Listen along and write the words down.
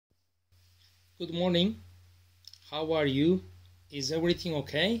Good morning. How are you? Is everything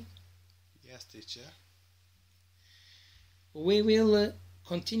okay? Yes, teacher. We will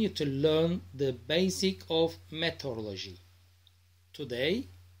continue to learn the basic of meteorology. Today,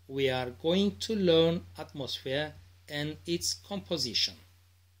 we are going to learn atmosphere and its composition.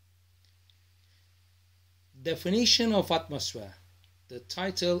 Definition of atmosphere. The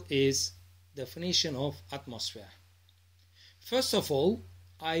title is Definition of Atmosphere. First of all,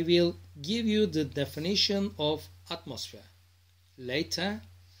 I will give you the definition of atmosphere. Later,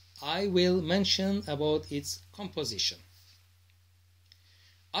 I will mention about its composition.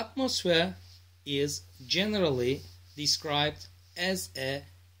 Atmosphere is generally described as a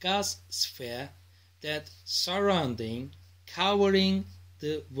gas sphere that covering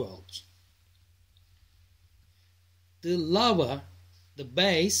the world. The lower, the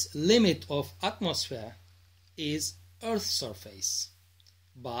base limit of atmosphere is Earth's surface,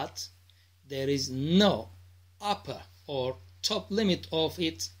 but there is no upper or top limit of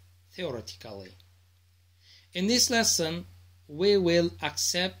it theoretically. In this lesson, we will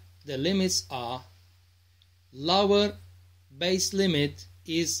accept the limits are: lower base limit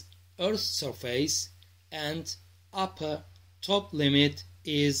is Earth's surface and upper top limit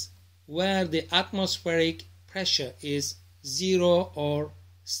is where the atmospheric pressure is zero or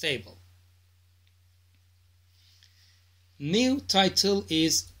stable. New title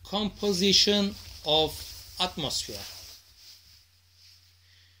is Composition of Atmosphere.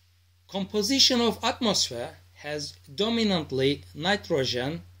 Composition of atmosphere has dominantly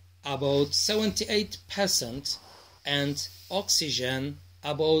nitrogen about 78% and oxygen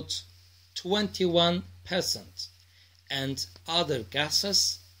about 21% and other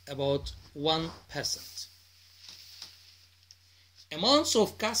gases about 1%. Amounts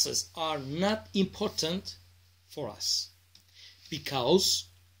of gases are not important for us because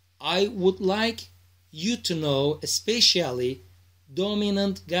I would like you to know especially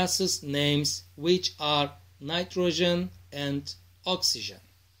dominant gases names, which are nitrogen and oxygen.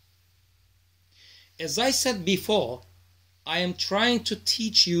 As I said before, I am trying to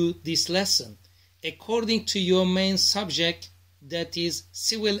teach you this lesson according to your main subject, that is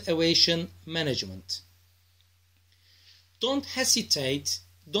civil aviation management. Don't hesitate,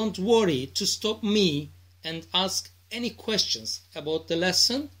 don't worry to stop me and ask any questions about the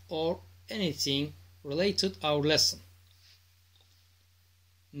lesson or anything related to our lesson.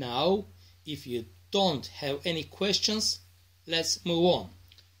 Now, if you don't have any questions, let's move on.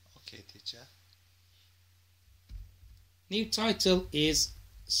 Okay, teacher. New title is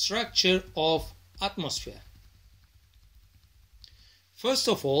Structure of Atmosphere. First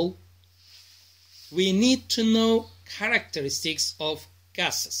of all, we need to know characteristics of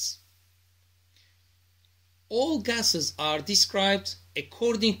gases. All gases are described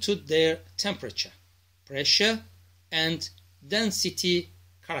according to their temperature, pressure, and density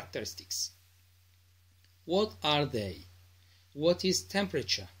characteristics. What are they? What is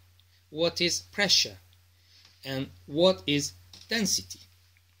temperature? What is pressure? And what is density?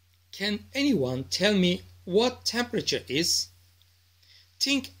 Can anyone tell me what temperature is?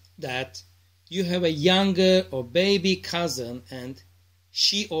 Think that you have a younger or baby cousin and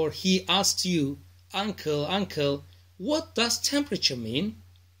she or he asks you, Uncle, what does temperature mean?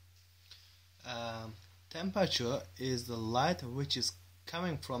 Temperature is the light which is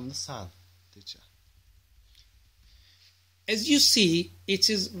coming from the sun, teacher. As you see, it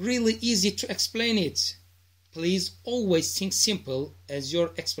is really easy to explain it. Please always think simple as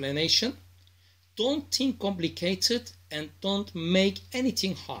your explanation. Don't think complicated and don't make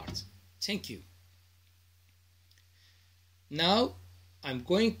anything hard. Thank you. Now, I'm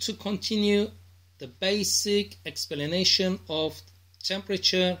going to continue the basic explanation of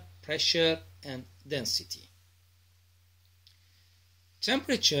temperature, pressure, and density.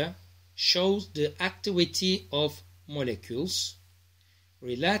 Temperature shows the activity of molecules,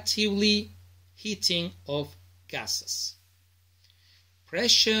 relatively heating of gases.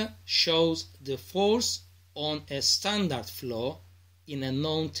 Pressure shows the force on a standard flow in a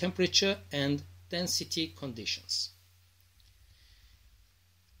known temperature and density conditions.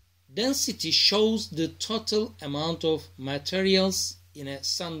 Density shows the total amount of materials in a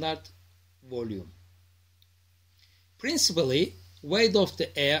standard volume. Principally, weight of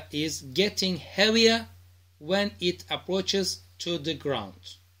the air is getting heavier when it approaches to the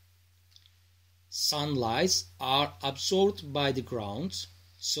ground. Sunlight are absorbed by the ground,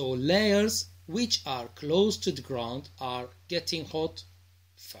 so layers which are close to the ground are getting hot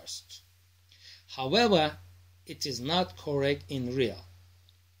first. However, it is not correct in real.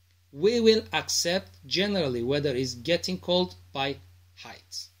 We will accept generally weather is getting cold by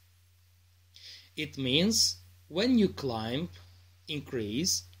height. It means when you climb,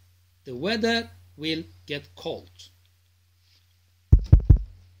 increase, the weather will get cold.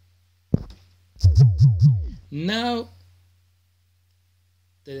 Now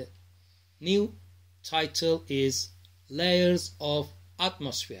the new title is Layers of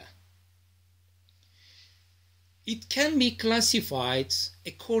Atmosphere. It can be classified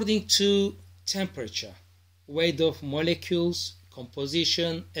according to temperature, weight of molecules,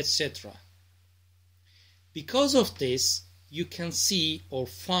 composition, etc. Because of this, you can see or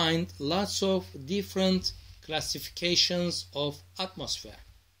find lots of different classifications of atmosphere.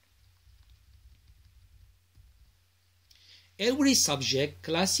 Every subject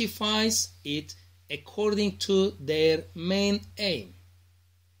classifies it according to their main aim.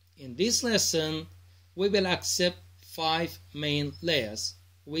 In this lesson, we will accept 5 main layers,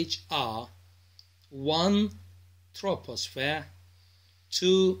 which are 1. Troposphere,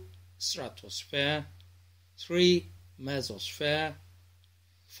 2. Stratosphere, 3. Mesosphere,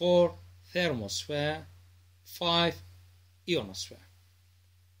 4. Thermosphere, 5. Ionosphere.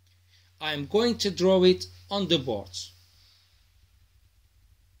 I am going to draw it on the board.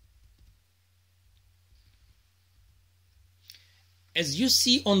 As you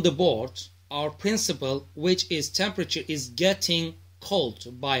see on the board, our principle, which is temperature is getting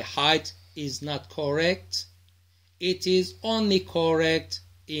cold by height, is not correct. It is only correct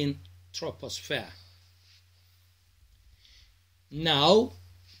in troposphere. Now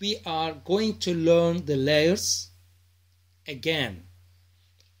we are going to learn the layers again.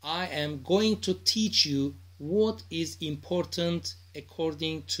 I am going to teach you what is important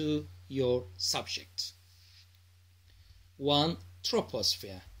according to your subject. 1.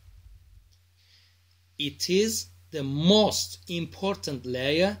 Troposphere. It is the most important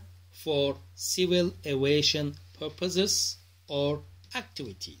layer for civil aviation purposes or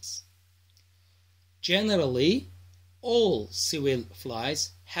activities. Generally, all civil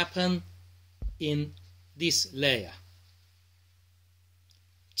flights happen in this layer.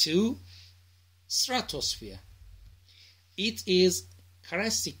 2. Stratosphere. It is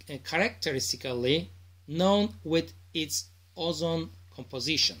characteristically known with its ozone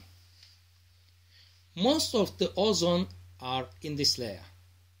composition. Most of the ozone are in this layer.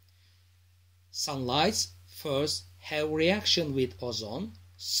 Sunlight first have reaction with ozone,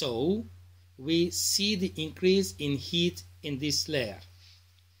 so we see the increase in heat in this layer,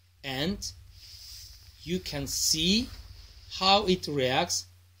 and you can see how it reacts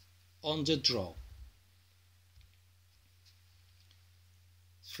on the draw.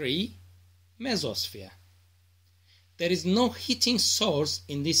 3. Mesosphere. There is no heating source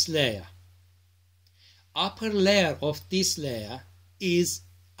in this layer. Upper layer of this layer is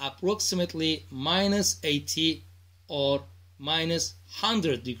approximately -80 or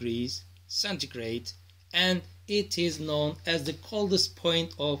 -100 degrees centigrade, and it is known as the coldest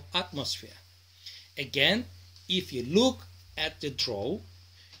point of atmosphere. Again, if you look at the draw,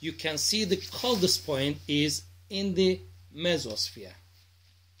 you can see the coldest point is in the mesosphere.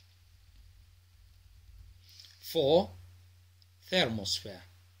 4. Thermosphere.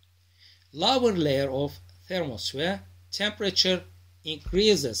 Lower layer of thermosphere, temperature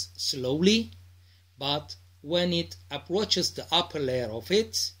increases slowly, but when it approaches the upper layer of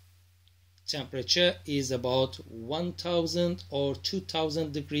it, temperature is about 1000 or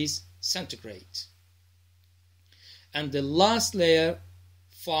 2000 degrees centigrade. And the last layer,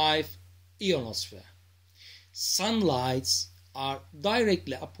 5. Ionosphere. Sunlight are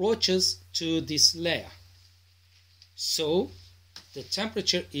directly approaches to this layer, so the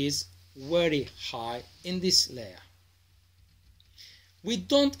temperature is very high in this layer. We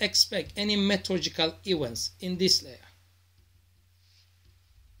don't expect any meteorological events in this layer.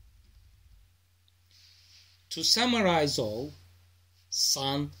 To summarize all,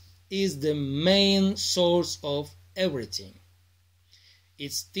 sun is the main source of everything.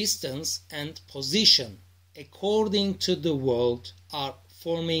 Its distance and position according to the world are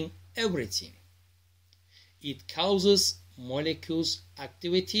forming everything. It causes molecules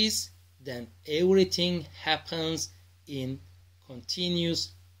activities, then everything happens in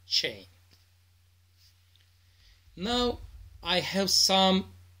continuous chain. Now I have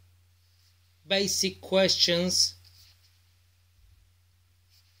some basic questions.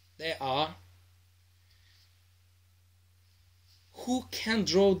 They are: who can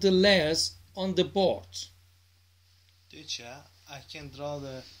draw the layers on the board? Teacher, I can draw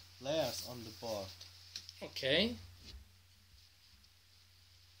the layers on the board. Okay.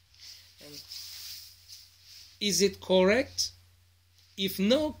 And is it correct? If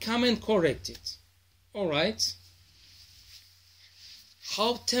no, come and correct it. Alright.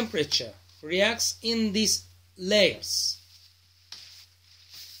 How temperature reacts in these layers?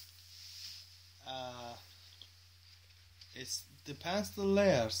 It depends the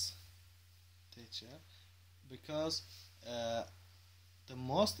layers, teacher, because the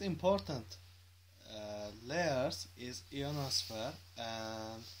most important layers is ionosphere,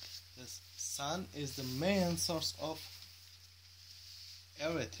 and the sun is the main source of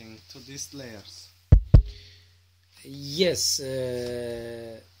everything to these layers. Yes,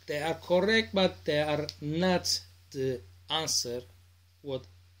 they are correct, but they are not the answer what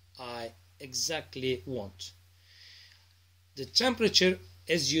I exactly want. The temperature,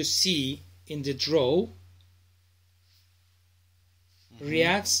 as you see in the draw,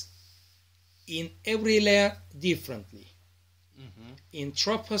 reacts in every layer differently. In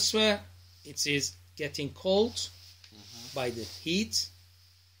troposphere, it is getting cold by the heat,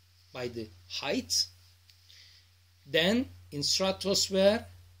 by the height. Then in stratosphere,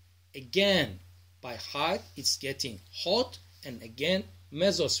 again by height, it's getting hot, and again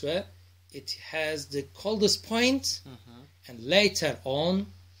mesosphere, it has the coldest point, and later on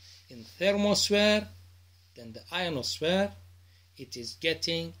in thermosphere, then the ionosphere, it is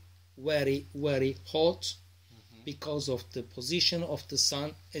getting very, very hot because of the position of the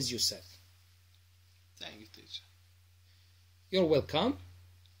sun, as you said. Thank you, teacher. You're welcome.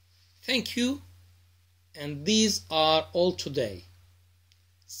 Thank you. And these are all today.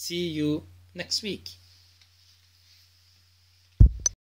 See you next week.